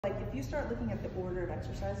Like if you start looking at the order of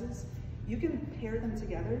exercises, you can pair them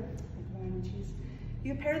together, like wine and cheese.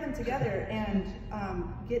 You can pair them together and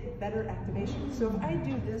get better activation. So if I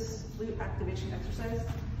do this glute activation exercise,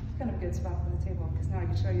 it's kind of a good spot for the table because now I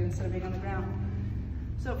can show you instead of being on the ground.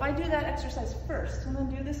 So if I do that exercise first and then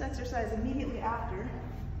do this exercise immediately after,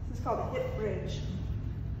 this is called a hip bridge.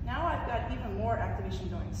 Now I've got even more activation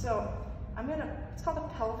going. So it's called a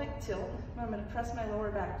pelvic tilt. I'm gonna press my lower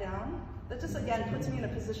back down. That just again puts me in a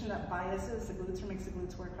position that biases the glutes or makes the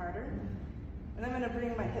glutes work harder. And I'm gonna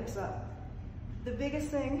bring my hips up. The biggest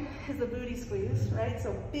thing is the booty squeeze, right?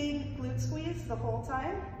 So big glute squeeze the whole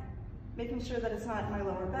time, making sure that it's not in my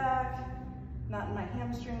lower back, not in my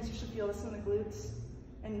hamstrings. You should feel this in the glutes.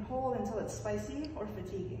 And you hold until it's spicy or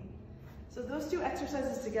fatiguing. So those two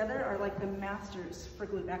exercises together are like the masters for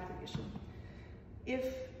glute activation. If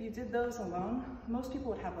you did those alone, most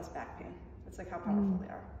people would have less back pain. That's like how powerful they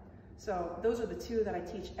are. So those are the two that I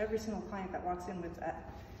teach every single client that walks in with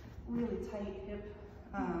that really tight hip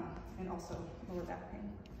and also lower back pain.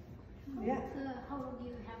 Yeah. How long do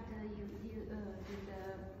you have do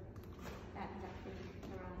that thing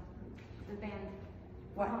around the band?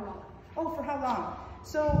 What? How long? Oh, for how long?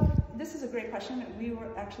 So this is a great question. We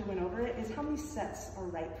actually went over it, is how many sets are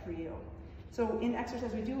right for you? So in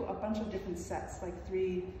exercise, we do a bunch of different sets, like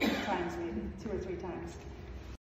 3 times maybe, 2 or 3 times.